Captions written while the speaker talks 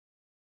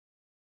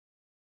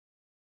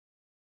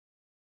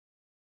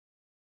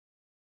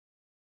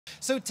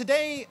So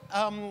today,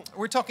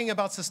 we're talking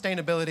about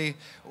sustainability.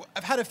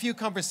 I've had a few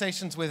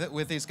conversations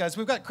with these guys.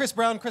 We've got Chris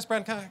Brown. Chris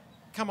Brown,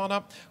 come on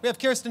up. We have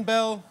Kirsten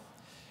Bell.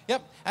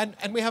 Yep, and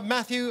we have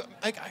Matthew.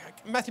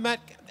 Matt,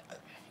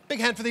 big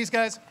hand for these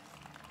guys.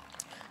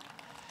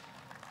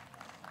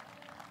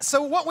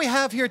 So what we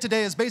have here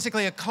today is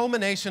basically a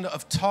culmination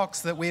of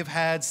talks that we've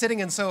had sitting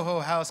in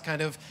Soho House,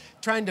 kind of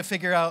trying to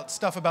figure out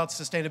stuff about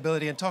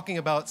sustainability and talking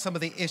about some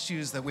of the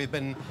issues that we've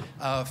been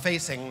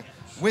facing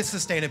with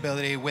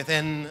sustainability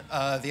within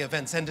the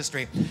events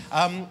industry.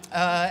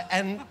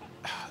 And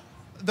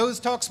those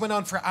talks went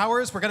on for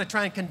hours. We're going to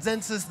try and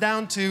condense this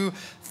down to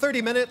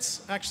 30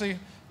 minutes, actually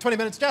 20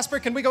 minutes. Jasper,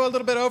 can we go a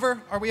little bit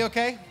over? Are we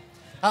okay?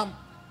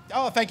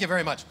 Oh, thank you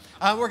very much.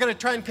 We're going to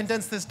try and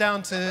condense this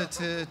down to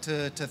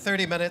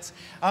 30 minutes.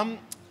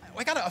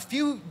 We got a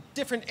few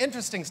different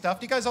interesting stuff.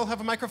 Do you guys all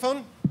have a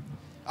microphone?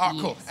 Oh,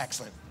 yes. Cool.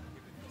 Excellent.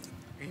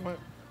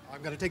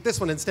 I'm going to take this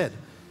one instead.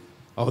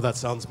 Oh, that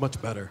sounds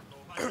much better.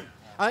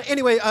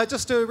 Anyway,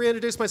 just to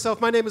reintroduce myself,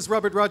 my name is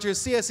Robert Rogers,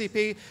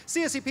 CSEP.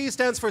 CSEP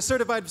stands for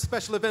Certified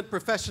Special Event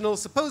Professional.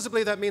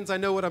 Supposedly that means I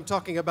know what I'm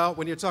talking about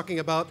when you're talking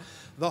about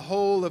the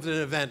whole of an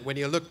event, when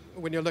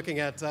you're looking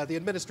at the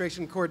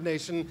administration,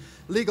 coordination,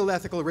 legal,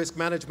 ethical, risk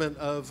management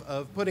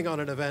of putting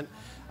on an event.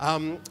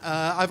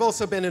 I've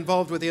also been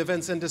involved with the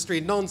events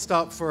industry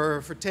nonstop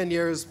for 10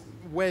 years,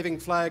 waving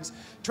flags,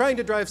 trying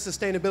to drive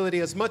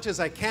sustainability as much as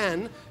I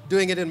can,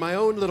 doing it in my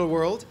own little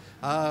world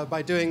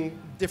by doing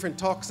different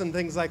talks and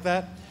things like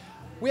that.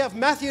 We have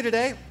Matthew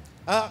today.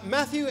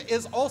 Matthew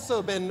has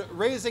also been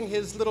raising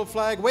his little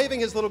flag, waving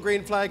his little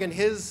green flag in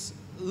his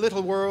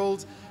little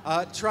world,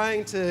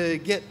 trying to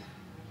get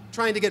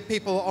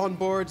people on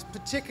board,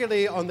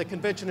 particularly on the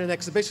convention and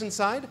exhibition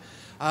side.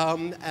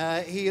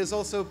 He is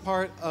also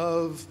part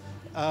of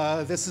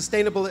the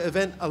Sustainable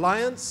Event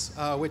Alliance,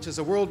 which is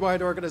a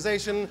worldwide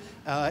organization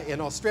in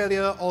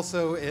Australia,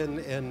 also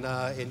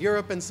in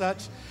Europe and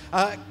such.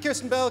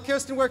 Kirsten Bell.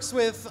 Kirsten works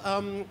with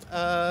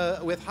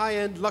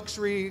high-end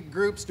luxury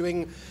groups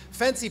doing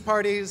fancy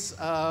parties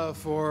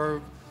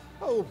for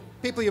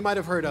people you might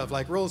have heard of,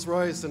 like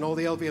Rolls-Royce and all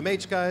the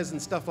LVMH guys and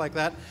stuff like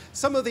that.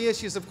 Some of the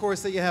issues, of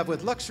course, that you have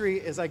with luxury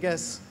is, I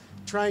guess,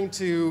 trying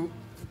to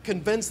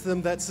convince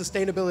them that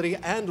sustainability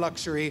and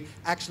luxury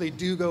actually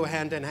do go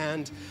hand in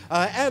hand.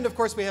 And of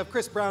course we have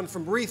Chris Brown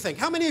from ReThink.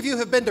 How many of you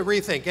have been to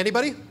ReThink?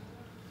 Anybody?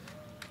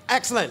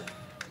 Excellent.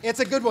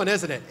 It's a good one,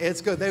 isn't it?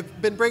 It's good.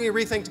 They've been bringing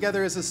ReThink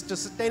together as a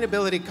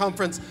sustainability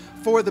conference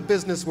for the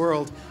business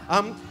world.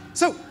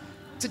 So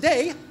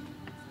today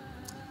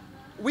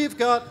we've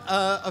got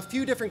a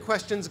few different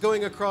questions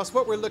going across.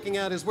 What we're looking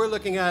at is we're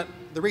looking at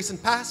the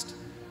recent past,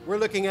 we're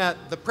looking at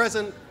the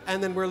present,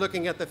 and then we're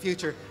looking at the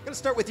future. I'm going to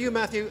start with you,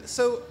 Matthew.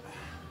 So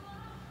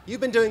you've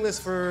been doing this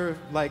for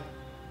like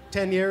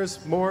 10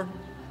 years, more,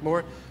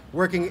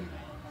 working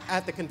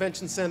at the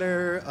convention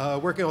center,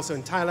 working also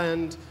in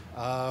Thailand,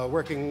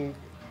 working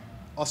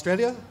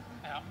Australia?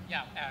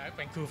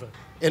 Vancouver.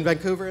 In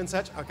Vancouver and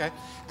such, okay.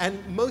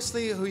 And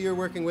mostly who you're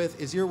working with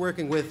is you're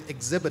working with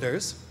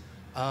exhibitors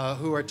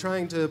who are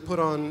trying to put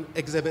on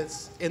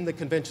exhibits in the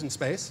convention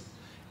space,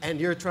 and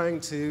you're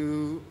trying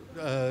to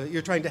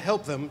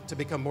help them to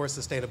become more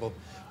sustainable.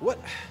 What,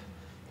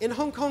 in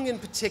Hong Kong in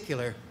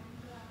particular,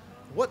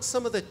 what's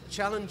some of the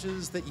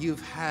challenges that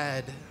you've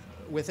had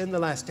within the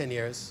last 10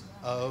 years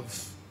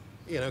of,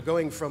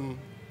 going from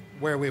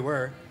where we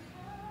were,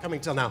 coming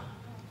till now?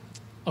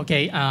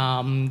 Okay,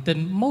 the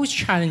most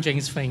challenging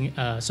thing,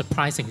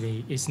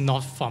 surprisingly, is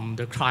not from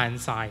the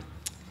client side.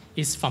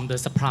 It's from the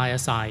supplier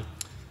side.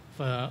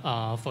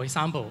 For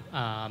example,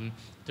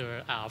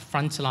 the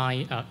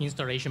frontline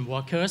installation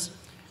workers,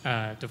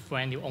 the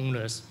venue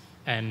owners,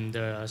 and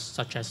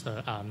such as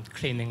the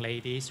cleaning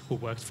ladies who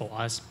work for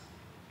us.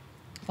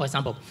 For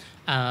example,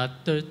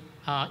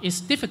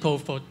 it's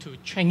difficult to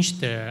change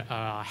the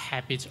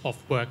habits of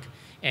work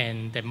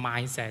and the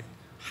mindset,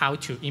 how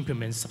to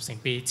implement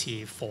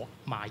sustainability for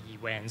my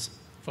events.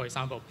 For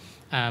example,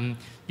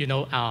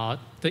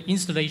 the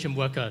installation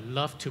worker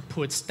love to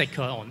put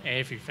sticker on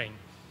everything.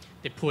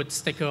 They put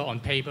sticker on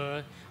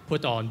paper,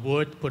 put on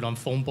wood, put on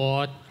foam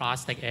board,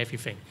 plastic,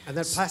 everything. And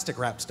that plastic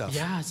wrap stuff.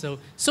 Yeah, so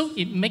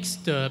it makes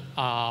the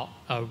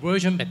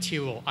virgin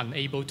material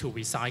unable to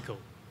recycle.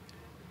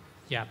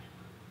 Yeah.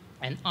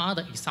 And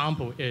other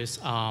example is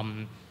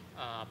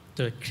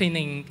the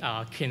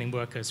cleaning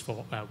workers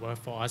work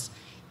for us.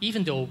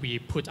 Even though we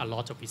put a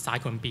lot of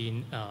recycling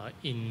bin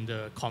in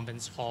the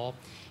conference hall,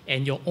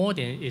 and your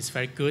audience is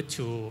very good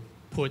to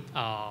put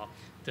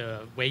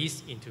the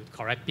waste into the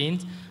correct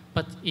bins,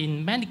 but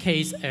in many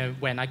cases,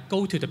 when I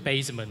go to the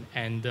basement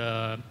and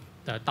the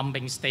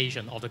dumping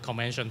station of the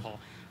convention hall,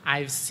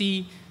 I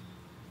see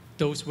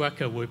those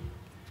workers will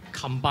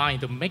combine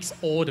to mix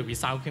all the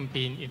recycling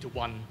bin into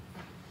one.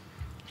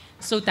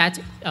 So that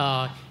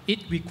it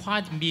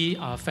required me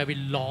a very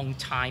long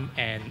time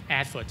and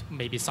effort,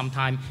 maybe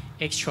sometimes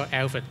extra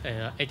effort,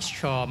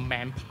 extra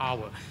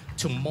manpower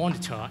to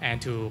monitor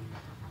and to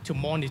to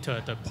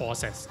monitor the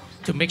process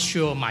to make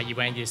sure my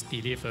event is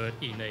delivered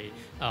in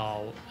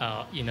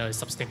a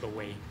sustainable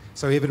way.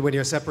 So even when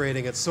you're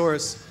separating at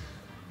source,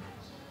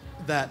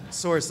 that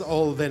source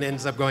all then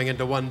ends up going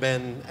into one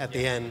bin at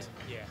the end.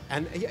 Yeah.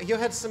 And you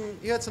had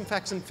some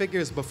facts and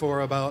figures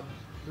before about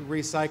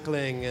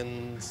recycling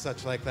and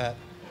such like that.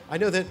 I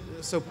know that,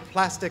 so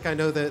plastic, I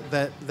know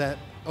that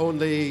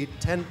only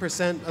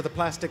 10% of the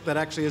plastic that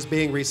actually is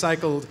being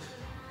recycled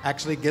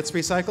actually gets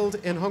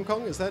recycled in Hong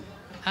Kong, is that?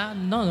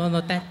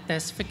 No.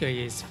 That figure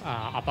is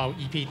about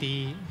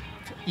EPD's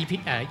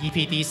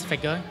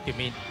figure. You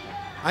mean?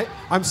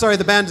 I'm sorry,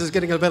 the band is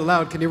getting a bit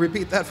loud. Can you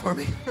repeat that for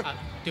me?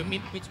 Do you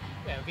mean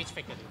which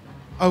figure?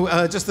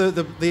 Oh, just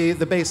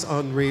the base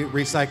on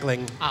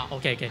recycling.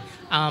 Okay.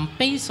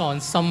 Based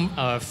on some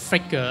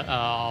figure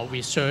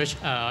research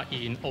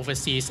in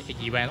overseas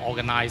event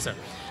organizer,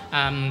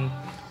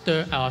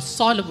 the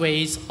solid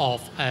waste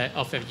of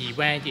an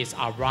event is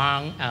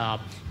around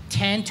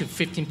 10 to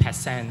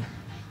 15%.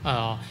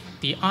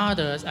 The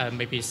others,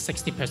 maybe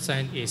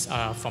 60% is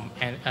from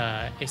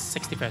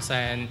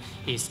 60%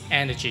 is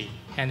energy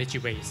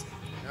waste.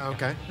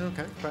 Okay,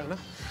 fair enough.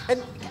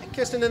 And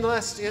Kirsten, in the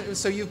last,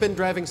 so you've been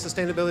driving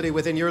sustainability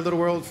within your little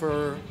world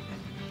for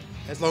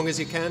as long as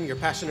you can. You're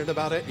passionate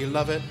about it. You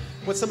love it.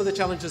 What's some of the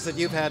challenges that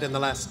you've had in the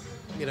last,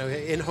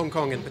 in Hong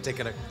Kong in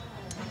particular?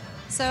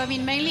 So, I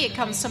mean, mainly it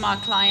comes from our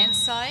client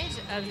side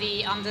of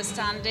the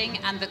understanding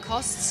and the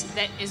costs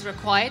that is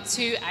required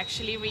to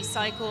actually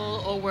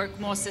recycle or work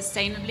more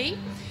sustainably.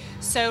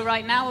 So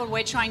right now what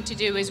we're trying to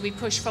do is we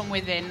push from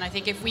within. I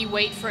think if we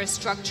wait for a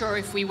structure, or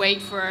if we wait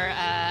for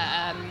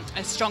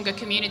a stronger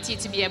community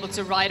to be able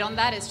to ride on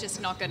that, it's just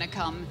not going to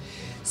come.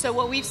 So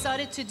what we've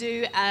started to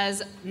do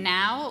as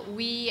now,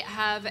 we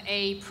have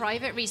a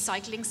private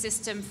recycling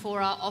system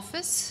for our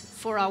office,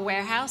 for our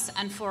warehouse,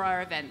 and for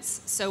our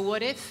events. So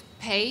What If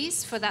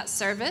pays for that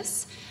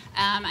service,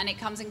 and it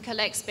comes and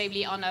collects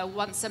maybe on a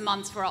once a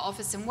month for our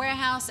office and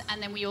warehouse,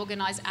 and then we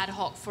organize ad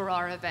hoc for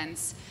our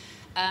events.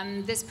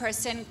 This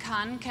person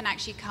can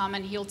actually come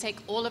and he'll take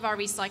all of our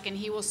recycling,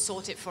 he will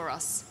sort it for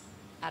us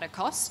at a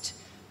cost.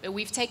 But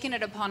we've taken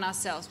it upon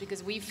ourselves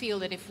because we feel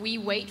that if we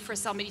wait for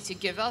somebody to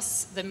give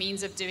us the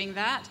means of doing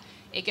that,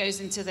 it goes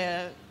into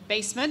the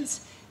basement,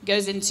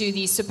 goes into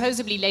the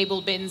supposedly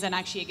labeled bins, and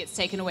actually it gets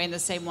taken away in the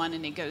same one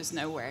and it goes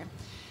nowhere.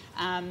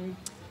 I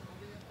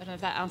don't know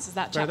if that answers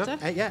that chapter.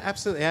 Yeah,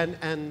 absolutely.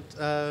 And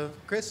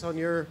Chris, on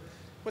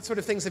what sort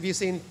of things have you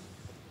seen?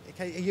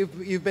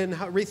 You've been,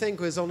 ReThink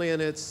was only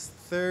in its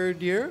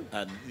third year?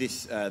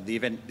 The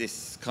event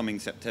this coming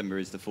September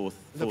is the fourth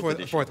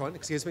edition. Fourth one,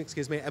 excuse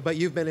me. But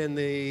you've been in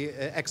the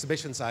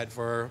exhibition side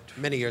for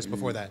many years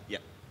before that.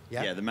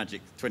 Yeah, the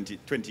magic 20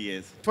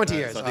 years. 20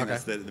 years, so I think okay.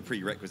 that's the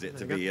prerequisite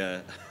to be...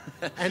 and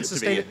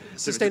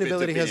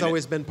sustainability has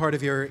always been part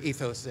of your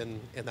ethos in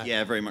that.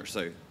 Yeah, very much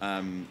so.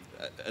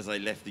 As I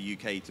left the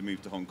UK to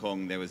move to Hong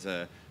Kong, there was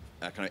a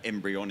kind of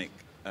embryonic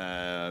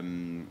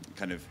kind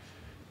of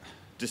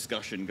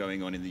discussion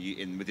going on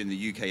within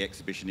the UK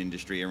exhibition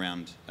industry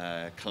around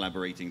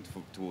collaborating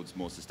towards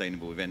more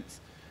sustainable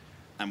events.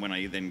 And when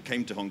I then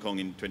came to Hong Kong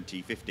in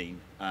 2015,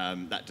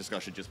 that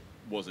discussion just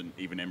wasn't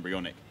even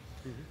embryonic.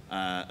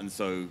 Mm-hmm. And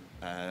so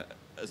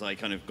as I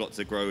kind of got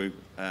to grow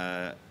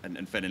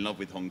and fell in love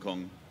with Hong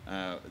Kong,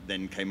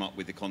 then came up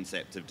with the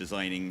concept of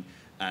designing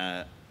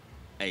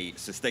a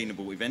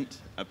sustainable event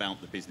about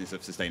the business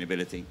of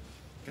sustainability.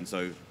 And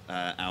so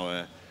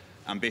our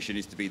ambition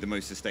is to be the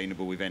most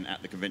sustainable event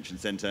at the convention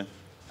centre,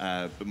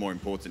 but more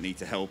importantly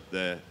to help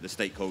the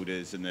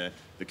stakeholders and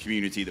the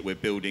community that we're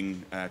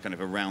building kind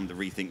of around the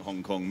ReThink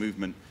Hong Kong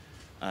movement,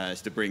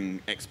 is to bring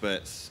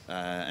experts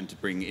and to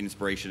bring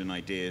inspiration and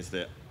ideas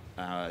that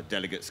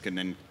delegates can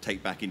then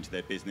take back into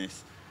their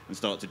business and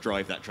start to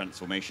drive that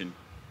transformation.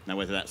 Now,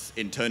 whether that's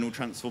internal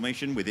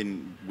transformation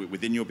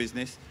within your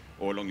business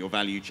or along your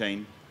value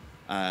chain,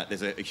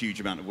 there's a huge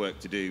amount of work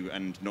to do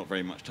and not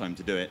very much time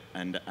to do it.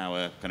 And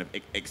our kind of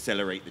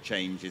accelerate the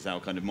change is our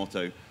kind of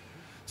motto,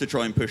 to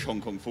try and push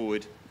Hong Kong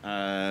forward,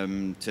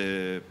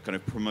 to kind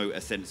of promote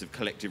a sense of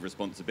collective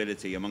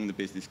responsibility among the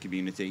business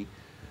community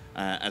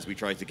as we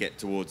try to get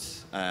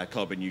towards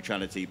carbon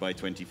neutrality by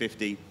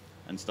 2050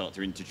 and start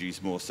to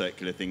introduce more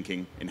circular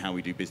thinking in how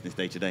we do business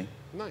day to day.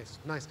 Nice.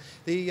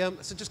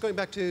 So just going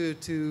back to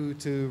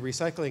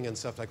recycling and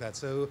stuff like that.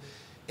 So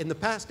in the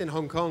past in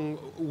Hong Kong,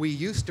 we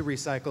used to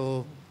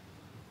recycle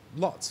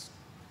lots.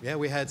 Yeah,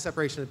 we had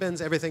separation of bins,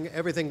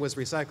 everything was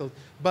recycled,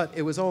 but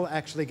it was all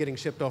actually getting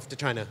shipped off to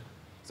China.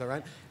 Is that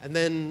right? And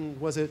then,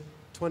 was it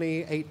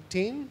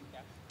 2018?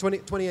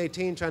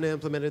 2018, China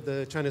implemented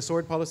the China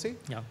sword policy.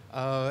 Yeah.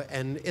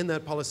 And in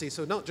that policy,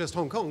 so not just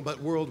Hong Kong, but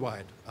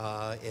worldwide,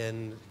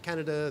 in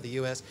Canada, the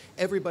US,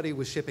 everybody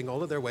was shipping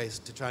all of their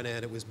waste to China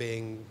and it was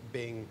being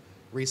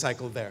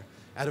recycled there.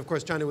 And of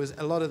course, China was,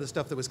 a lot of the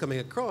stuff that was coming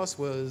across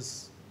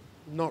was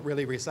not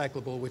really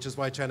recyclable, which is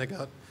why China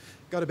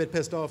got a bit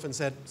pissed off and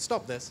said,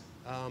 stop this.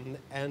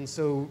 And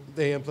so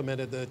they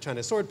implemented the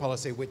China sword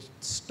policy, which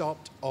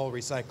stopped all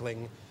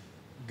recycling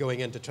going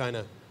into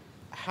China.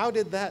 How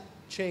did that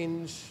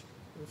change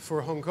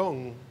for Hong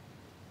Kong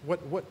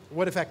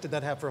What effect did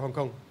that have for Hong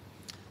Kong?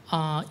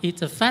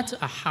 It affects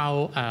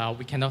how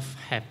we cannot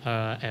have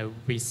a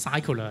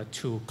recycler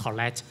to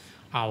collect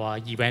our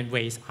event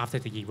waste after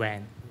the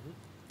event.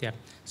 Yeah.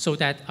 So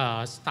that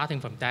starting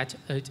from that,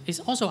 it's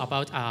also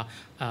about.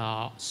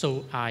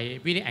 So I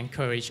really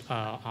encourage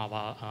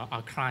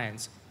our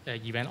clients,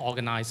 event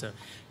organizer,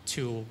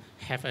 to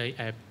have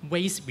a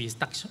waste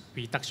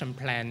reduction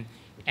plan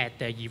at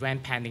the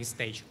event planning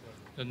stage,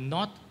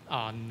 not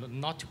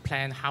to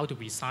plan how to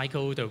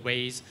recycle the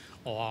waste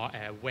or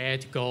where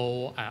to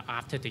go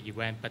after the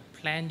event, but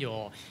plan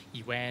your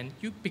event.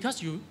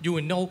 Because you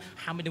will know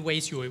how many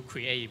waste you will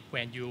create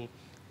when you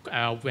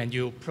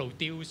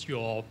produce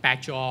your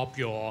backdrop,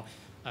 your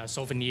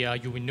souvenir.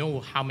 You will know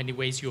how many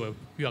waste you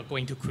are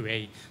going to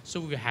create. So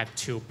we have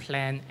to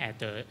plan at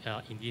the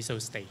initial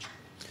stage.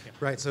 Yeah.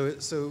 Right.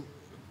 So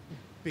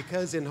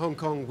because in Hong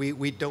Kong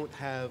we don't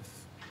have.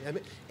 I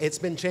mean, it's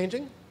been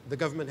changing. The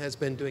government has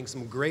been doing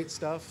some great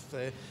stuff.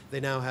 They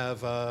now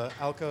have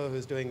Alco,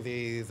 who's doing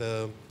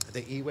the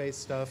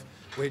e-waste stuff.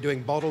 We're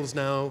doing bottles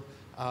now.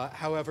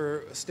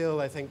 However, still,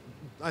 I think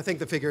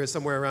the figure is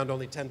somewhere around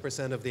only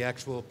 10% of the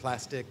actual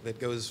plastic that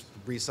goes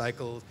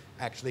recycled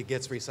actually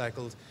gets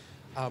recycled.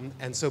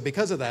 And so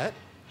because of that,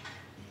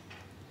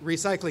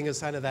 recycling is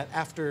kind of that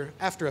after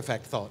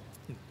effect thought.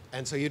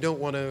 And so you don't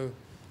want to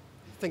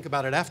think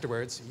about it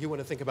afterwards, you want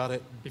to think about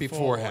it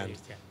beforehand.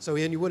 Yeah. So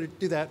and you want to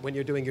do that when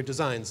you're doing your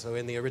designs. So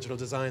in the original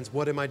designs,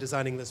 what am I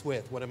designing this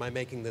with? What am I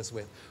making this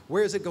with?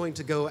 Where is it going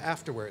to go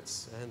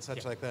afterwards? And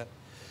such like that.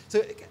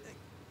 So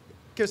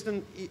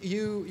Kirsten,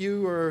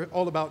 you are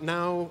all about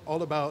now,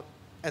 all about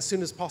as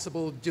soon as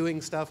possible doing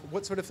stuff.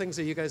 What sort of things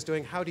are you guys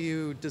doing? How do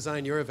you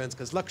design your events?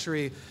 Because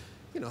luxury,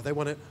 they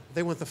want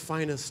the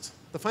finest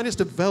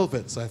of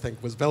velvets. I think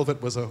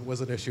velvet was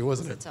an issue,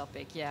 wasn't it? It's a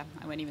topic, yeah.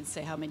 I won't even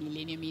say how many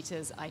linear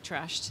meters I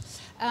trashed.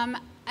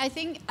 I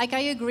think, I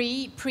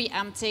agree,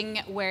 preempting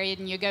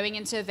wherein you're going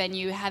into a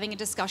venue, having a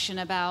discussion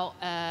about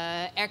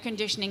air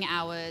conditioning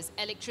hours,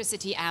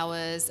 electricity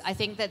hours. I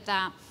think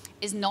that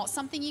is not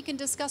something you can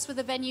discuss with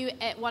a venue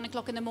at 1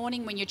 o'clock in the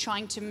morning when you're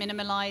trying to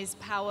minimize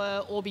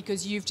power, or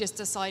because you've just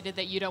decided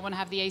that you don't want to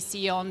have the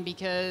AC on,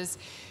 because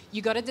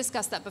you got to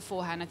discuss that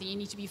beforehand. I think you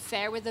need to be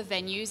fair with the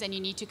venues, and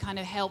you need to kind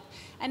of help.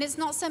 And it's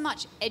not so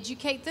much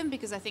educate them,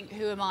 because I think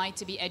who am I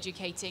to be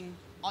educating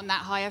on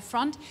that higher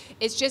front?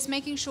 It's just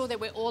making sure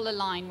that we're all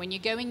aligned. When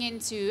you're going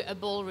into a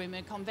ballroom,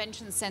 a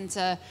convention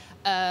center,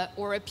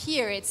 or a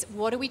pier, it's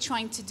what are we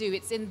trying to do?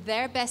 It's in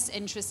their best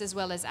interest as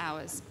well as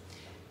ours.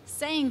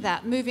 Saying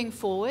that, moving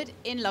forward,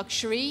 in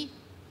luxury,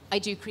 I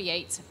do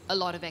create a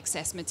lot of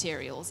excess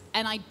materials,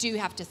 and I do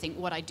have to think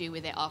what I do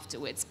with it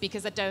afterwards,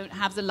 because I don't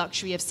have the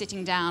luxury of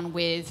sitting down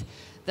with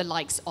the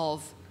likes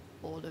of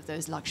all of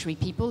those luxury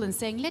people and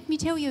saying, let me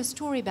tell you a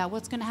story about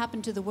what's going to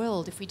happen to the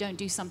world if we don't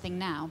do something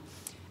now.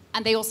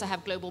 And they also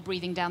have global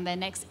breathing down their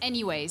necks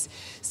anyways.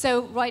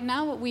 So right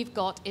now what we've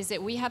got is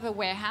that we have a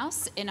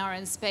warehouse in our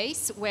own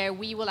space where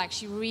we will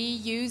actually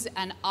reuse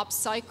and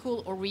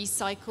upcycle or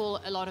recycle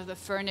a lot of the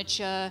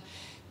furniture,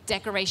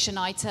 decoration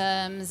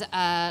items,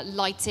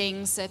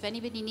 lighting. So if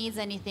anybody needs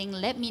anything,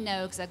 let me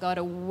know, because I got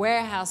a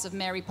warehouse of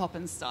Mary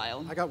Poppins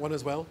style. I got one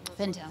as well.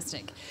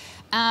 Fantastic.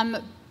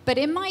 But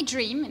in my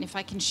dream, and if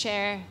I can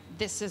share,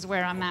 this is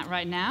where I'm at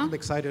right now. I'm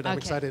excited, I'm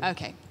excited.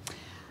 Okay.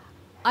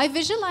 I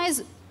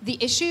visualize the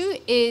issue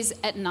is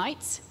at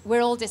night,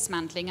 we're all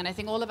dismantling, and I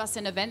think all of us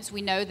in events,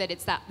 we know that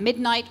it's that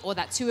midnight or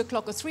that 2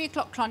 o'clock or 3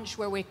 o'clock crunch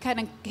where we're kind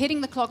of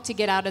hitting the clock to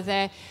get out of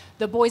there.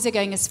 The boys are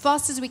going as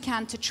fast as we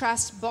can to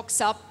trash, box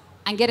up,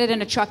 and get it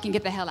in a truck and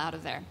get the hell out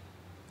of there.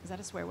 Is that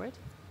a swear word?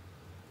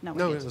 No,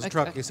 it was a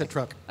truck. You said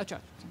truck. A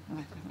truck.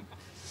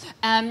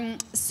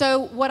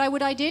 So what I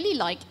would ideally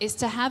like is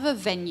to have a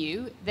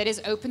venue that is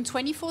open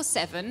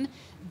 24/7,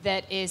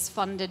 that is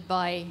funded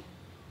by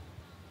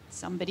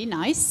somebody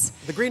nice.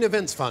 The Green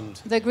Events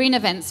Fund. The Green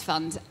Events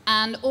Fund.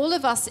 And all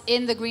of us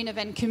in the Green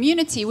Event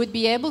community would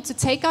be able to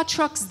take our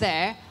trucks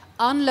there,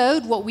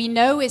 unload what we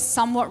know is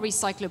somewhat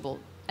recyclable.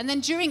 And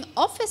then during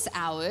office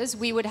hours,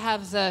 we would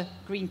have the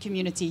green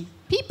community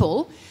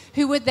people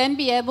who would then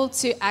be able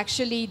to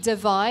actually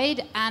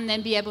divide and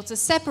then be able to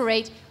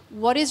separate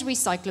what is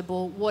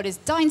recyclable, what is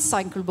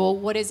downcyclable,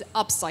 what is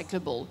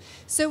upcyclable.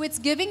 So it's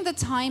giving the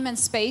time and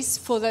space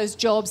for those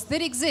jobs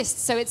that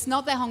exist. So it's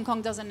not that Hong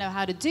Kong doesn't know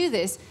how to do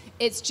this.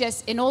 It's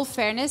just, in all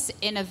fairness,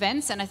 in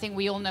events, and I think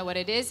we all know what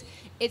it is,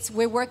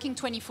 we're working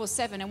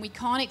 24/7, and we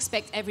can't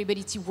expect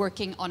everybody to be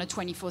working on a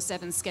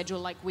 24/7 schedule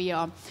like we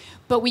are.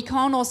 But we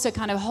can't also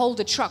kind of hold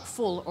a truck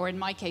full, or in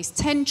my case,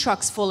 10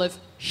 trucks full of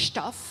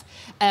stuff,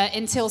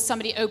 until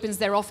somebody opens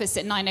their office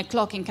at 9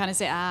 o'clock and kind of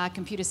say,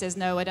 computer says,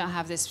 no, I don't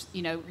have this,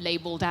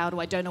 labeled out,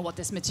 or I don't know what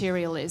this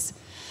material is.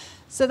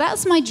 So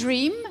that's my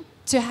dream,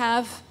 to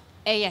have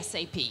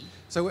ASAP.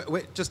 So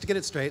wait, just to get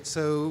it straight,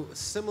 so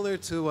similar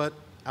to what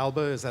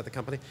Alba, is that the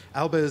company?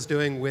 Alba is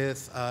doing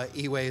with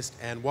e-waste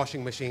and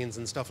washing machines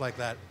and stuff like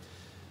that.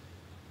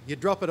 You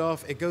drop it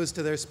off, it goes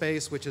to their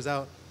space, which is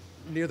out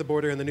near the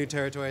border in the new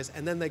territories,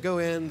 and then they go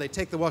in, they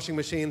take the washing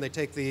machine, they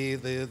take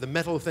the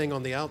metal thing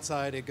on the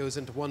outside, it goes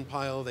into one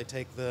pile, they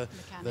take the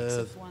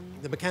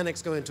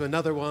mechanics go into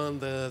another one,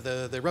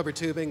 the rubber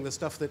tubing, the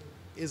stuff that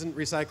isn't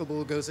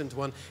recyclable goes into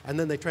one, and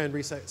then they try and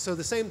recycle. So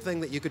the same thing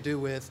that you could do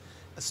with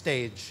a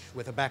stage,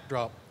 with a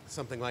backdrop,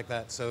 something like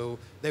that. So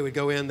they would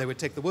go in, they would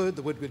take the wood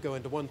would go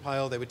into one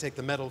pile, they would take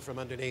the metal from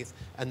underneath,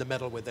 and the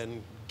metal would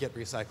then get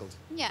recycled.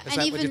 Yeah, is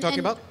that what you're talking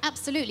about?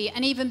 Absolutely,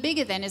 and even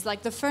bigger then is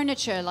like the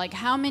furniture, like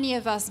how many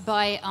of us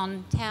buy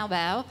on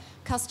Taobao,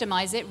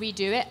 customize it,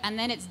 redo it, and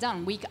then it's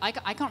done. I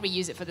can't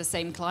reuse it for the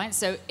same client,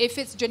 so if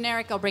it's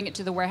generic, I'll bring it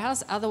to the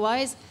warehouse.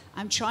 Otherwise,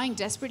 I'm trying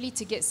desperately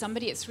to get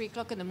somebody at 3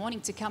 o'clock in the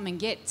morning to come and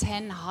get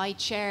 10 high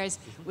chairs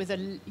with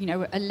a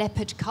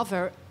leopard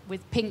cover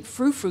with pink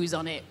frou-frous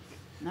on it.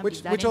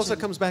 Which also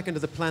comes back into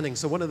the planning.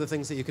 So one of the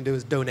things that you can do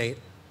is donate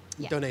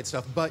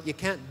stuff, but you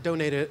can't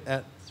donate it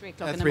at 3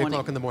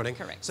 o'clock in the morning.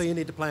 Correct. So you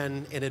need to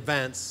plan in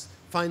advance.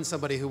 Find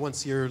somebody who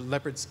wants your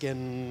leopard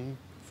skin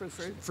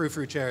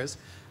frou-frou chairs,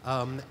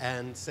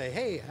 and say,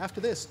 hey,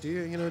 after this, do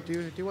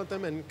you want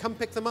them? And come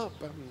pick them up.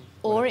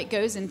 Or it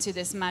goes into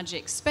this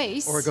magic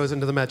space. Or it goes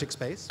into the magic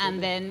space.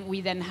 And then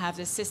we then have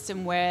this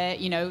system where,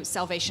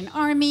 Salvation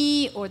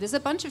Army, or there's a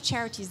bunch of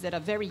charities that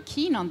are very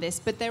keen on this,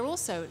 but they're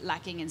also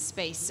lacking in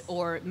space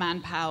or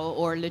manpower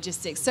or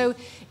logistics. So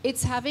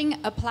it's having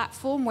a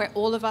platform where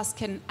all of us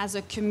can, as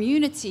a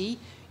community,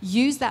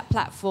 use that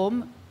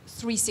platform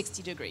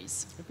 360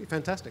 degrees. That'd be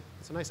fantastic.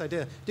 It's a nice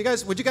idea.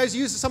 Would you guys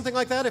use something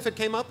like that if it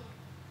came up?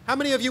 How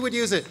many of you would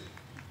use it?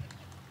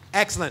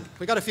 Excellent.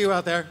 We got a few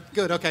out there.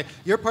 Good. Okay.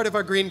 You're part of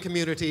our green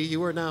community.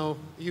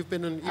 You've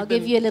been. I'll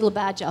give you a little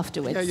badge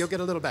afterwards. Yeah, you'll get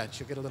a little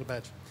badge.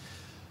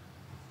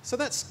 So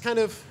that's kind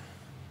of,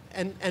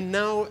 and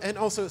now, and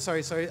also,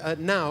 sorry.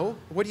 Now,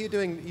 what are you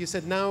doing? You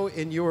said now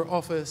in your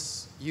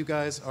office, you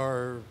guys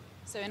are.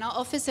 So in our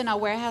office, in our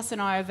warehouse, in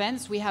our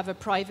events, we have a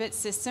private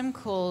system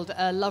called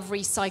Love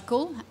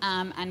Recycle.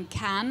 And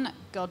Can,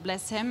 God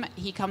bless him,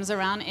 he comes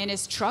around in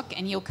his truck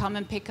and he'll come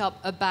and pick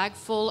up a bag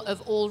full of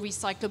all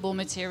recyclable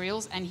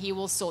materials and he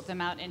will sort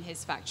them out in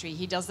his factory.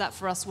 He does that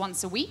for us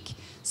once a week.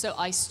 So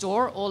I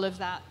store all of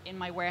that in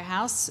my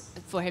warehouse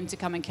for him to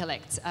come and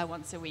collect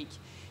once a week.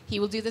 He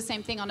will do the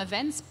same thing on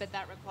events, but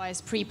that requires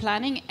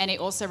pre-planning, and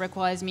it also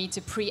requires me to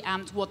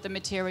preempt what the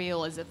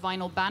material is. A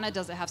vinyl banner,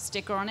 does it have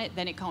sticker on it?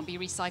 Then it can't be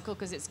recycled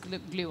because it's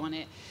glue on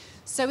it.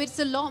 So it's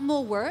a lot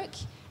more work,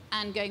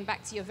 and going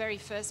back to your very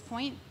first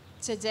point,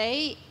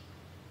 today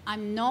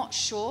I'm not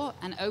sure,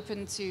 and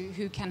open to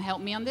who can help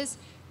me on this,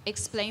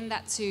 explain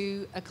that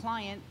to a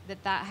client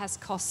that has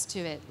costs to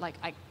it. Like,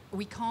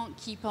 we can't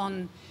keep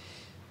on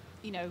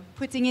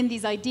putting in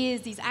these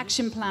ideas, these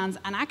action plans,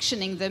 and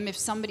actioning them if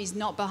somebody's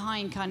not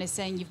behind, kind of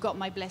saying, you've got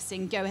my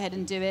blessing, go ahead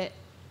and do it,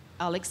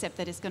 I'll accept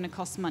that it's going to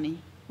cost money.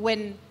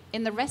 When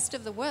in the rest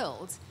of the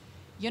world,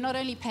 you're not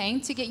only paying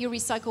to get your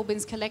recycle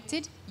bins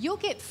collected, you'll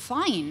get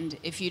fined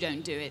if you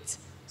don't do it.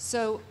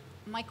 So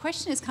my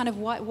question is kind of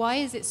why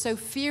is it so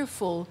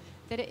fearful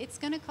that it's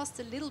going to cost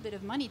a little bit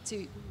of money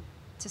to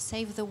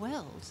save the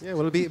world? Yeah,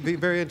 well, it'll be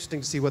very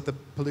interesting to see what the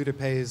polluter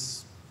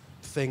pays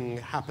thing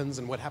happens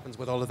and what happens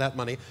with all of that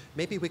money.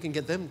 Maybe we can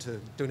get them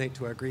to donate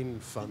to our green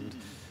fund.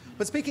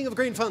 But speaking of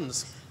green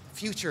funds,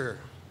 future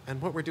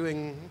and what we're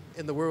doing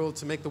in the world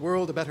to make the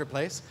world a better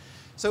place.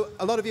 So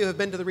a lot of you have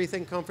been to the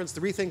ReThink conference. The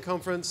ReThink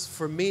conference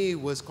for me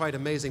was quite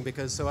amazing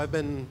because I've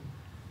been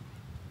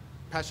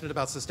passionate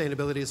about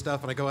sustainability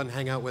stuff and I go out and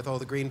hang out with all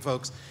the green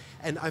folks.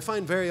 And I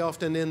find very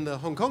often in the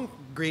Hong Kong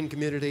green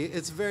community,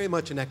 it's very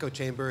much an echo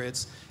chamber.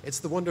 It's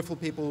the wonderful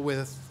people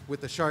with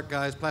the shark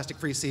guys,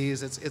 plastic-free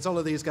seas. It's all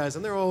of these guys,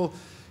 and they're all,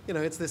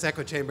 it's this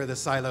echo chamber, this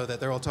silo that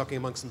they're all talking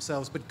amongst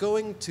themselves. But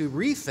going to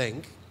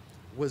ReThink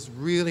was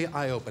really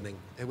eye-opening.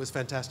 It was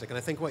fantastic. And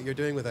I think what you're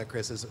doing with that,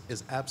 Chris,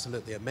 is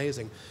absolutely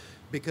amazing.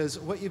 Because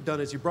what you've done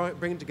is you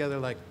bring together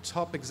like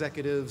top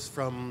executives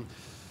from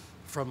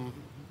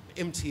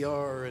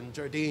MTR and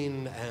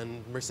Jardine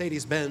and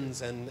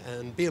Mercedes-Benz and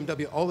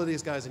BMW, all of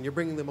these guys, and you're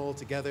bringing them all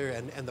together,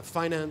 and the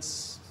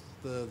finance,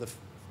 the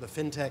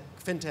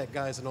fintech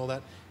guys and all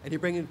that, and you're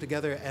bringing them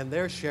together, and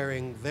they're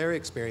sharing their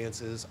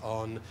experiences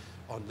on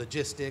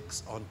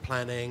logistics, on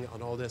planning,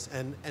 on all this,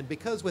 and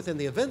because within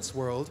the events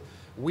world,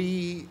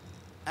 we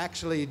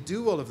actually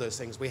do all of those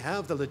things. We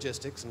have the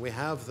logistics, and we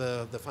have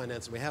the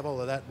finance, and we have all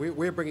of that.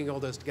 We're bringing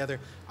all those together.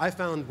 I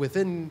found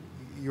within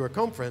your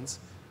conference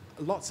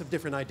lots of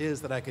different ideas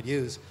that I could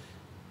use.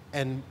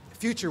 And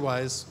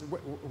future-wise,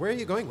 where are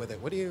you going with it?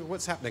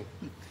 What's happening?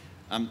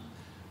 I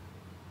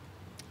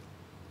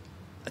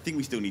think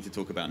we still need to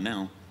talk about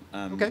now.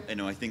 Okay.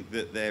 I think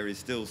that there is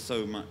still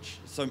so much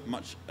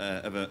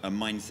of a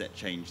mindset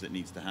change that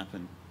needs to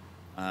happen.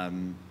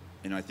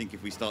 I think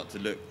if we start to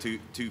look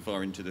too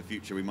far into the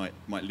future, we might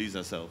lose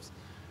ourselves.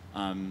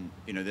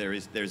 There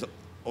is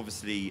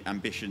obviously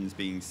ambitions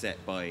being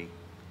set by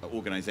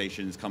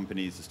organizations,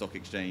 companies, the stock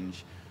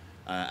exchange,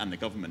 and the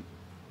government.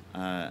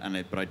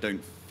 But I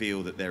don't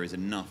feel that there is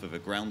enough of a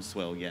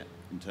groundswell yet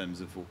in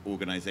terms of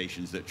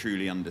organizations that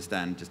truly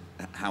understand just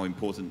how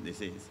important this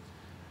is.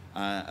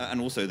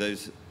 And also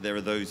there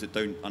are those that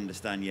don't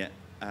understand yet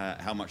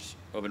how much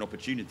of an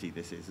opportunity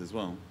this is as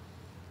well.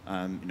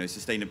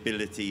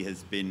 Sustainability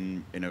has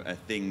been a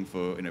thing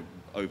for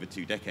over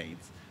 2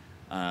 decades,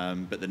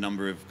 but the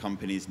number of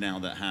companies now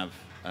that have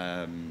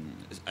a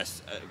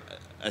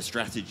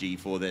strategy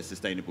for their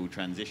sustainable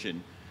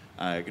transition,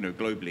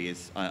 globally,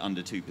 is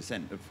under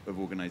 2% of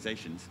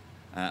organizations,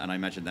 and I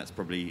imagine that's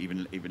probably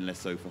even less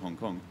so for Hong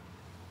Kong.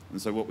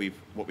 And so what we're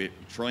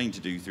trying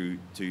to do through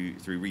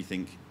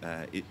ReThink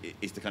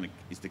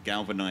is to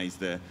galvanize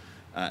the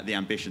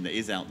ambition that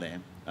is out there,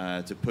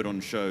 to put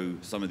on show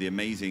some of the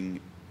amazing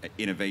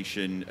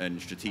innovation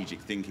and strategic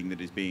thinking that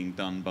is being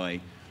done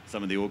by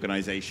some of the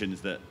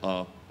organizations that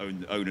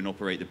own and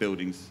operate the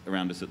buildings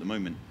around us at the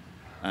moment,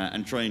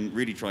 and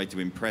really try to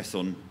impress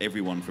on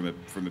everyone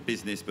from a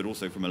business but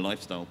also from a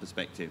lifestyle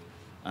perspective,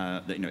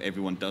 that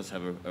everyone does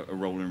have a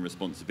role and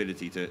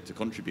responsibility to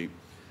contribute.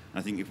 And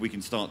I think if we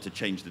can start to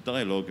change the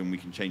dialogue and we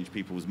can change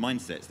people's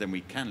mindsets, then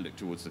we can look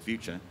towards the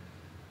future.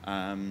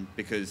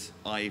 Because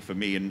for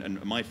me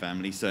and my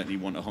family certainly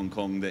want a Hong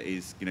Kong that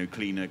is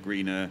cleaner,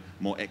 greener,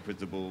 more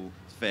equitable,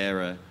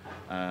 fairer,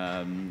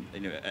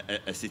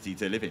 a city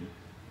to live in.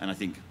 And I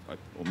think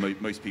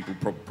most people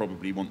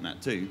probably want that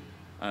too.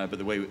 But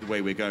the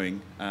way we're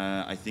going,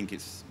 I think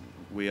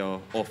we are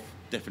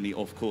definitely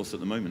off course at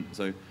the moment.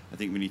 So I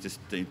think we need to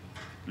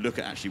look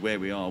at actually where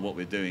we are, what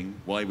we're doing,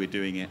 why we're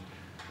doing it.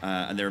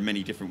 And there are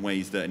many different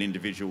ways that an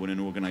individual and an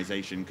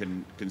organization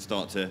can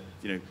start to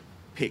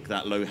pick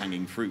that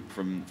low-hanging fruit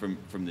from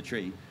the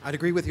tree. I'd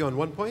agree with you on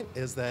one point,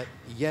 is that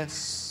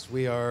yes,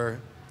 we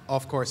are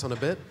off course on a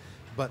bit,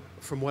 but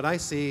from what I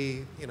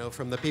see,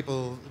 from the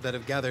people that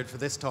have gathered for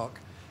this talk,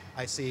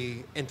 I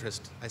see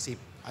interest. I see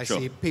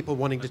people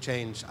wanting to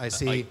change. I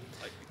see.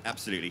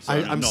 Absolutely. So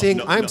I'm seeing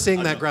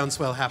that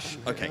groundswell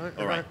happen. Okay,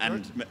 all right.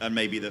 And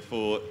maybe the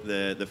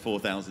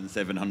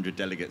 4,700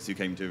 delegates who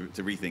came to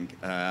ReThink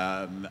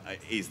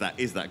is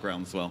that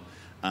groundswell.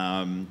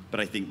 But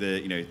I think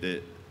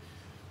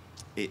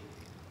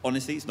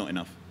honestly, it's not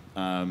enough.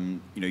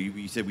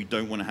 You said we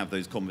don't want to have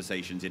those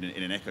conversations in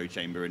an echo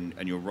chamber,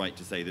 and you're right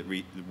to say that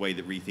the way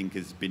that ReThink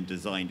has been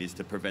designed is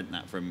to prevent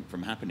that from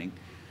happening.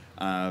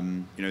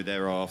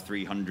 There are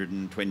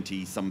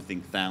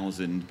 320-something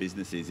thousand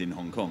businesses in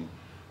Hong Kong.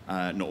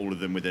 Not all of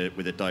them with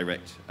a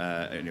direct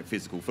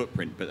physical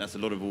footprint, but that's a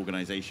lot of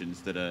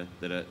organisations that are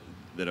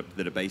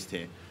based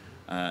here.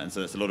 And so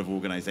that's a lot of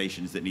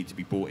organisations that need to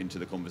be brought into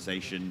the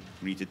conversation.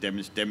 We need to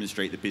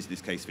demonstrate the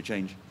business case for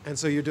change. And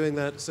so you're doing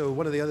that. So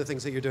one of the other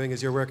things that you're doing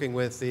is you're working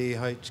with the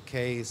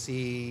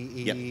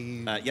HKCE.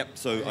 Yep.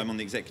 So I'm on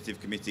the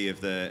executive committee of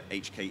the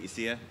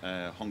HKISEA,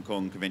 Hong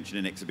Kong Convention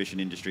and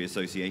Exhibition Industry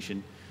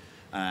Association,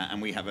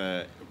 and we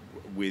have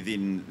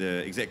within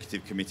the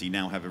executive committee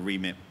now have a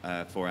remit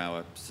for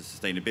our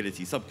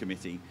sustainability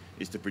subcommittee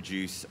is to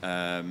produce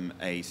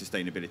a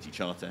sustainability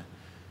charter.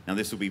 Now,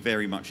 this will be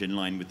very much in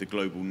line with the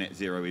global net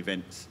zero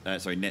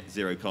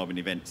carbon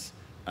events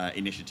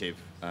initiative,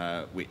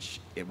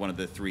 which one of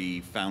the 3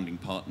 founding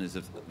partners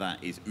of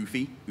that is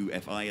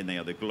UFI, and they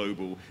are the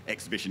Global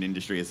Exhibition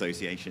Industry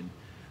Association.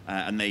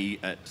 And they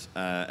at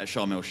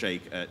Sharm el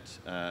Sheikh at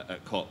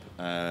COP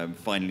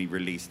finally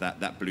released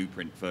that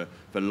blueprint for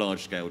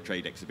large-scale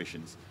trade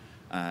exhibitions.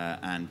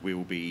 And we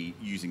will be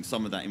using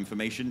some of that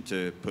information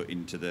to put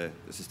into the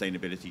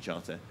sustainability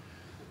charter.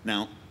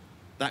 Now,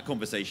 that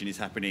conversation is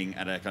happening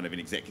at a kind of an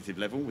executive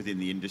level within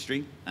the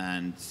industry,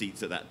 and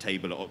seats at that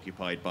table are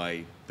occupied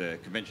by the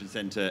Convention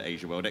Centre,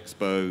 Asia World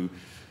Expo,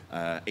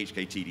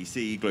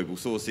 HKTDC, Global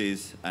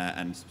Sources,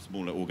 and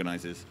smaller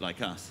organisers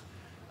like us.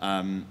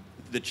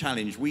 The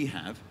challenge we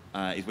have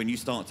is when you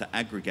start to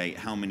aggregate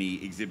how many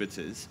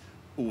exhibitors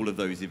all of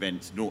those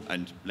events,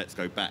 and let's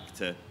go back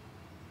to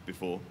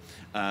before,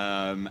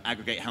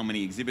 aggregate how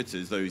many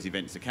exhibitors those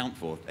events account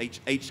for.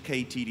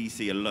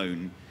 HKTDC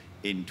alone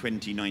in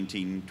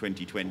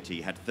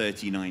 2019-2020 had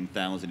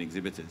 39,000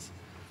 exhibitors.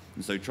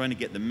 And so trying to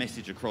get the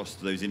message across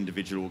to those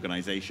individual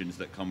organizations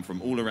that come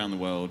from all around the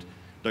world,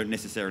 don't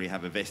necessarily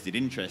have a vested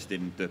interest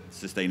in the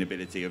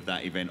sustainability of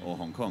that event or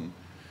Hong Kong,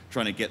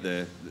 trying to get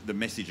the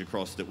message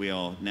across that we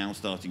are now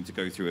starting to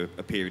go through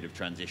a period of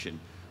transition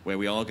where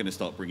we are going to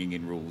start bringing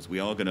in rules. We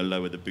are going to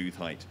lower the booth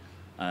height.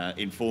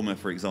 Informa,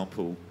 for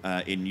example,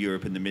 in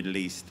Europe and the Middle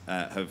East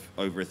have,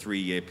 over a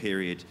 3-year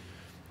period,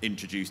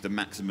 introduced a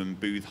maximum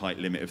booth height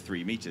limit of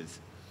 3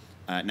 meters.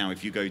 Now,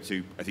 if you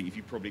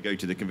probably go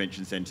to the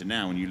convention center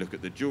now and you look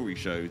at the jewelry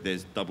show,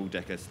 there's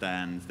double-decker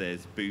stands,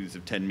 there's booths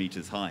of 10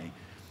 meters high.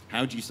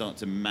 How do you start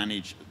to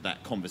manage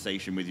that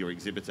conversation with your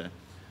exhibitor?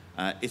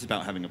 It's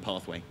about having a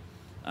pathway.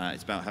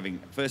 It's about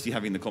firstly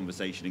having the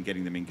conversation and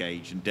getting them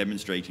engaged and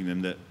demonstrating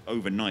them that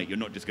overnight you're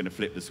not just going to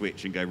flip the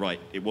switch and go,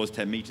 right, it was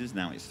 10 meters,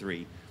 now it's 3.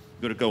 You've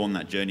got to go on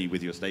that journey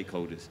with your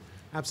stakeholders.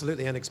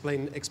 Absolutely, and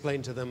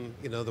explain to them,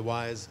 the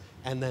whys,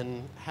 and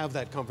then have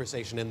that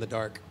conversation in the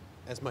dark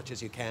as much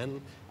as you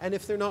can. And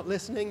if they're not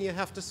listening, you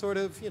have to sort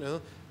of,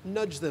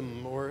 nudge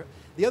them. Or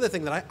the other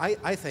thing that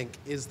I think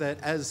is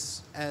that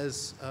as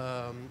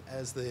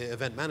the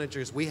event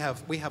managers, we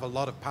have a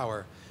lot of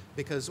power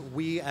because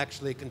we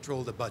actually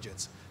control the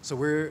budgets. So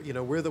we're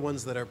the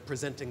ones that are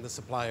presenting the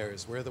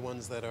suppliers. We're the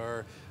ones that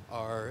are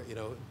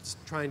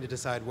trying to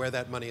decide where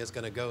that money is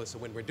going to go. So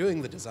when we're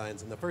doing the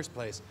designs in the first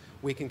place,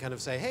 we can kind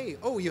of say, hey,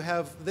 oh, you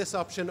have this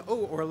option.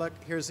 Oh, or look,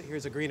 here's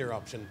a greener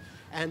option.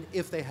 And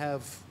if they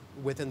have,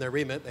 within their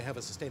remit, they have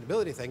a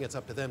sustainability thing, it's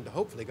up to them to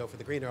hopefully go for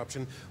the greener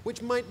option,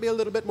 which might be a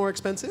little bit more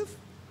expensive,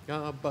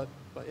 but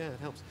yeah, it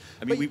helps.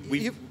 I mean,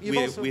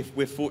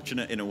 we're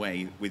fortunate in a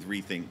way with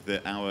ReThink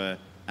that our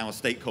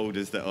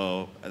stakeholders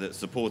that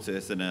support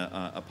us and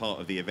are part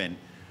of the event,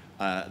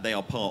 they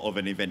are part of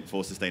an event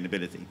for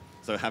sustainability.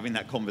 So having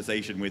that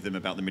conversation with them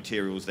about the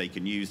materials they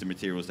can use, the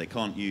materials they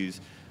can't use,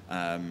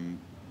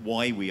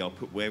 why we are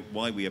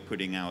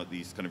putting out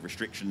these kind of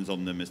restrictions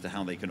on them as to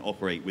how they can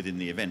operate within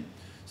the event.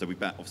 So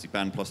we've obviously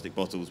banned plastic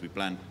bottles, we've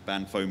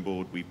banned foam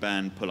board, we've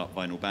banned pull-up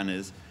vinyl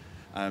banners.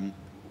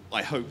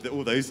 I hope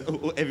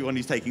that everyone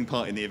who's taking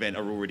part in the event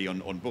are already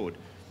on board.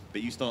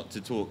 But you start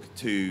to talk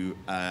to,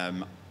 I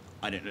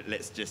don't know,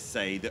 let's just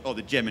say,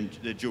 the gem and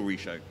the jewelry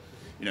show.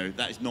 You know,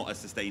 that is not a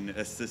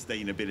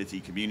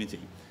sustainability community.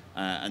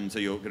 And so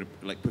you're going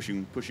to like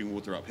pushing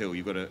water uphill.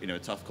 You've got a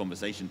tough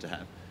conversation to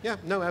have. Yeah,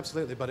 no,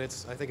 absolutely. But I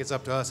think it's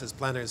up to us as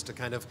planners to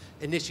kind of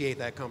initiate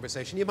that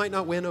conversation. You might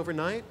not win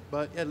overnight,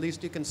 but at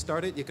least you can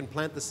start it. You can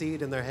plant the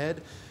seed in their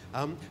head.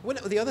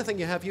 The other thing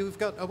you've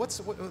got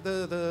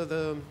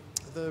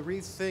the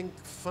ReThink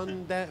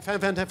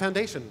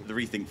Foundation. The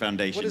ReThink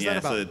Foundation. What is that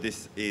about? So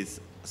this is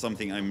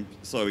something I'm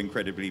so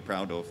incredibly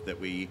proud of, that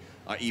we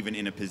are even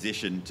in a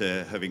position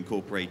to have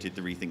incorporated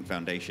the ReThink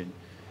Foundation.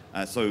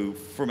 So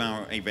from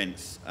our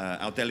events,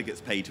 our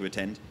delegates pay to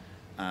attend,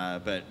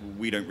 but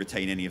we don't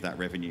retain any of that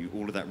revenue.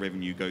 All of that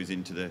revenue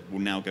will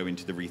now go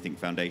into the ReThink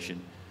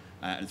Foundation.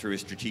 And through a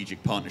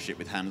strategic partnership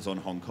with Hands On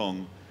Hong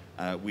Kong,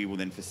 we will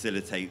then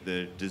facilitate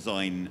the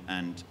design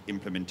and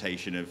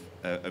implementation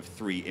of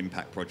 3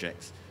 impact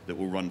projects that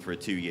will run for a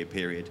 2-year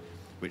period,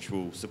 which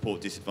will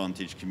support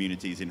disadvantaged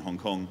communities in Hong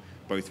Kong,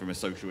 both from a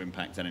social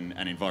impact and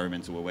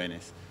environmental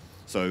awareness.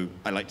 So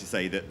I like to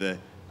say that the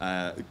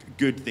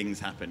good things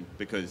happen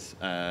because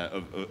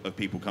of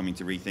people coming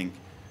to ReThink.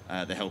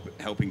 They're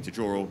helping to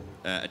draw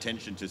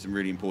attention to some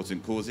really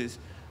important causes.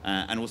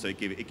 And also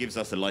it gives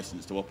us a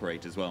license to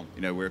operate as well.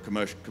 You know, we're a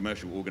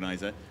commercial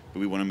organizer, but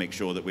we want to make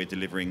sure that we're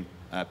delivering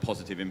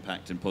positive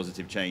impact and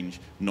positive change,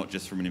 not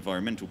just from an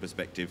environmental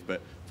perspective,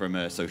 but from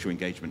a social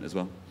engagement as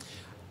well.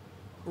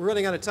 We're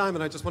running out of time,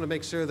 and I just want to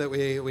make sure that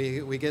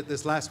we get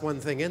this last one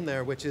thing in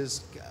there, which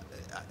is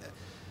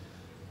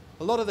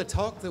a lot of the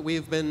talk that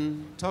we've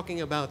been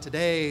talking about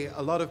today.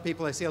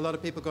 I see a lot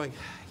of people going,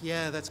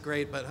 yeah, that's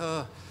great, but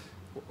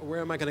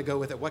where am I going to go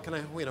with it? What can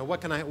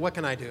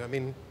I do? I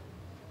mean,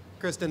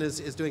 Kirsten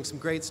is doing some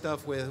great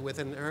stuff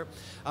within her.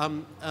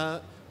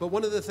 But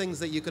one of the things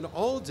that you can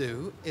all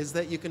do is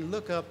that you can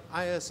look up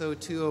ISO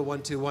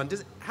 20121.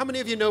 How many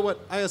of you know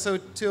what ISO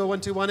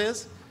 20121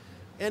 is?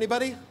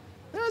 Anybody?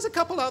 There's a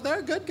couple out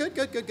there.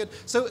 Good.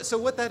 So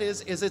what that is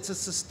it's a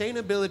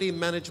sustainability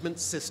management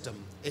system.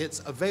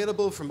 It's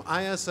available from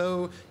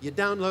ISO. You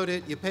download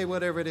it. You pay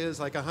whatever it is,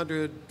 like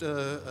 100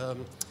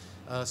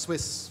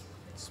 Swiss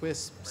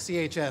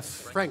CHF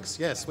francs,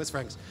 yes, Swiss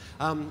francs,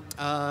 and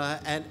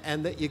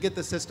that you get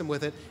the system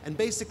with it, and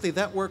basically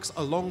that works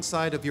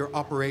alongside of your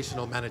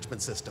operational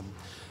management system.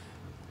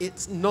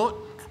 It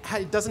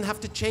doesn't have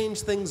to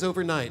change things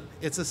overnight.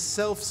 It's a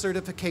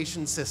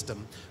self-certification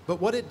system, but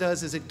what it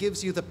does is it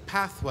gives you the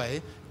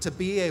pathway to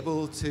be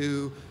able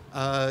to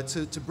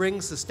bring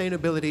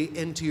sustainability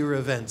into your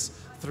events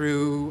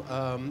through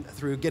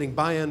getting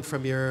buy-in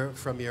from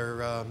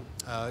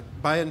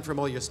buy-in from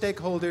all your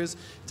stakeholders,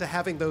 to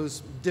having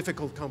those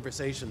difficult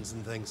conversations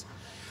and things.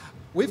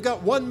 We've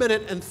got 1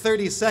 minute and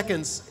 30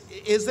 seconds.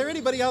 Is there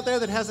anybody out there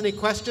that has any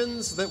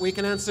questions that we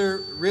can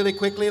answer really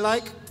quickly,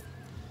 like?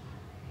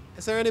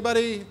 Is there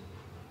anybody?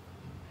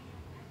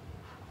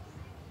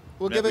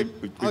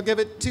 I'll give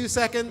it 2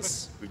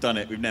 seconds. We've done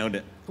it. We've nailed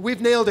it.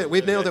 We've nailed it.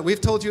 We've nailed it. We've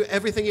told you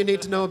everything you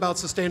need to know about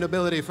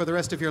sustainability for the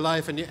rest of your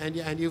life,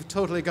 and you've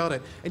totally got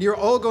it. And you're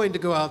all going to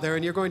go out there,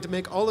 and you're going to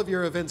make all of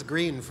your events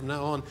green from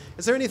now on.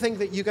 Is there anything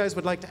that you guys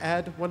would like to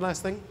add? One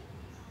last thing?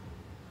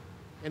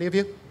 Any of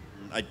you?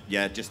 I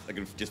can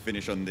just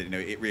finish on that. You know,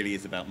 it really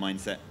is about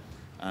mindset.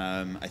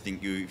 I think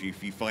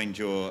if you find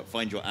your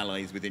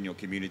allies within your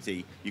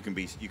community, you can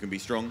be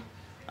strong.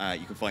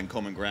 You can find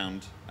common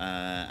ground,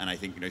 and I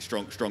think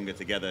stronger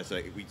together.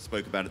 So we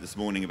spoke about it this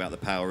morning about the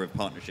power of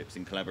partnerships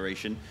and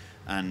collaboration,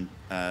 and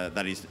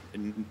that is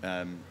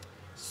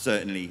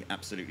certainly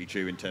absolutely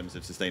true in terms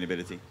of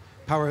sustainability.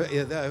 Power.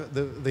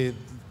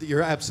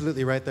 You're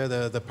absolutely right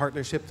there. The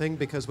partnership thing,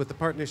 because with the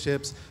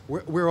partnerships,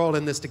 we're all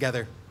in this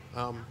together.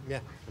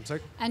 Yeah, I'm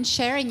sorry. And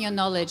sharing your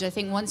knowledge. I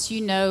think once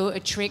you know a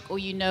trick, or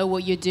you know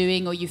what you're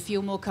doing, or you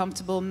feel more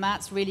comfortable,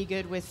 Matt's really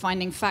good with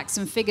finding facts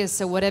and figures.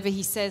 So whatever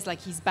he says,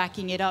 like, he's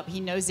backing it up. He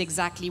knows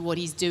exactly what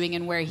he's doing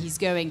and where he's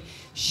going.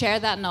 Share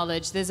that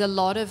knowledge. There's a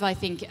lot of, I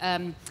think,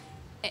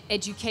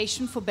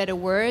 education, for better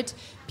word.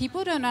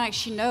 People don't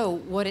actually know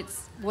what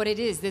it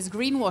is. There's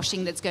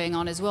greenwashing that's going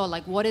on as well.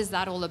 Like, what is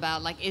that all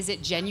about? Like, is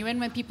it genuine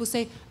when people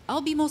say,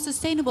 I'll be more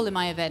sustainable in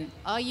my event?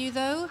 Are you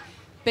though?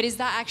 But is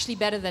that actually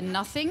better than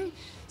nothing?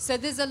 So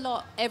there's a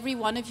lot. Every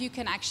one of you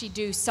can actually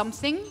do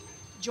something.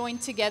 Join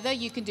together,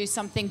 you can do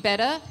something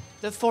better.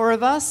 The four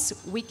of us,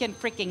 we can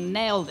freaking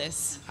nail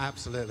this.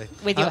 Absolutely.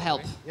 With your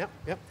help.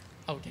 Yep.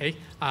 Okay,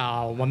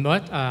 one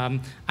word.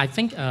 I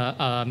think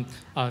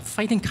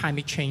fighting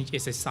climate change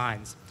is a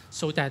science.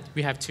 So that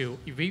we have to,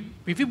 if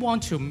we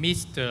want to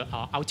meet the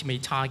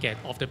ultimate target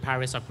of the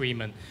Paris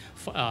Agreement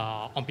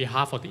on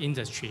behalf of the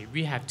industry,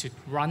 we have to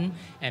run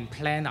and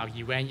plan our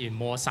event in a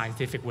more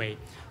scientific way.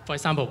 For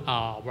example,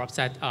 Rob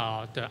said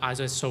the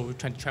ISO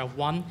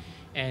 2012-1,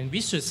 and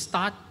we should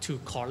start to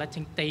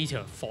collecting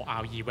data for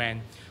our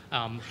event.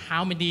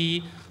 How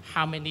many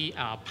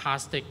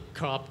plastic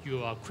cup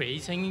you are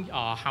creating,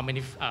 how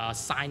many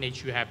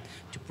signage you have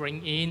to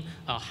bring in,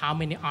 how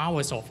many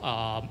hours of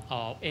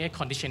air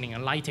conditioning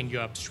and lighting you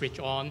have switched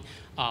on,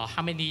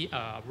 how many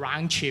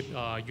round trip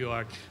you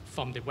are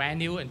from the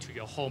venue into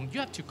your home.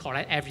 You have to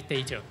collect every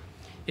data.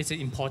 It's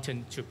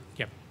important to,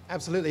 yeah.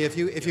 Absolutely.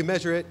 If you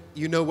measure it,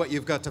 you know what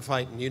you've got to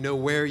fight, and you know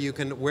where you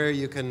can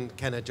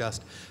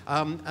adjust.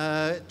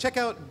 Check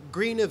out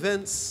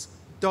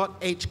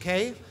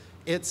greenevents.hk.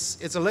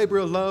 It's a labor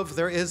of love.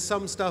 There is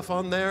some stuff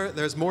on there.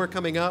 There's more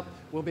coming up.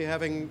 We'll be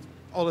having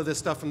all of this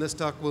stuff from this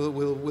talk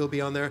will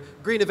be on there.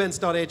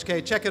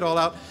 Greenevents.hk. Check it all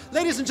out.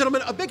 Ladies and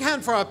gentlemen, a big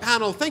hand for our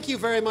panel. Thank you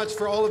very much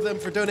for all of them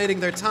for donating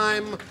their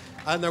time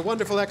and their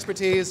wonderful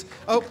expertise.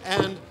 Oh,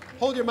 and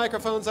hold your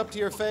microphones up to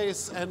your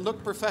face and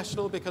look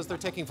professional because they're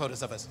taking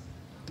photos of us.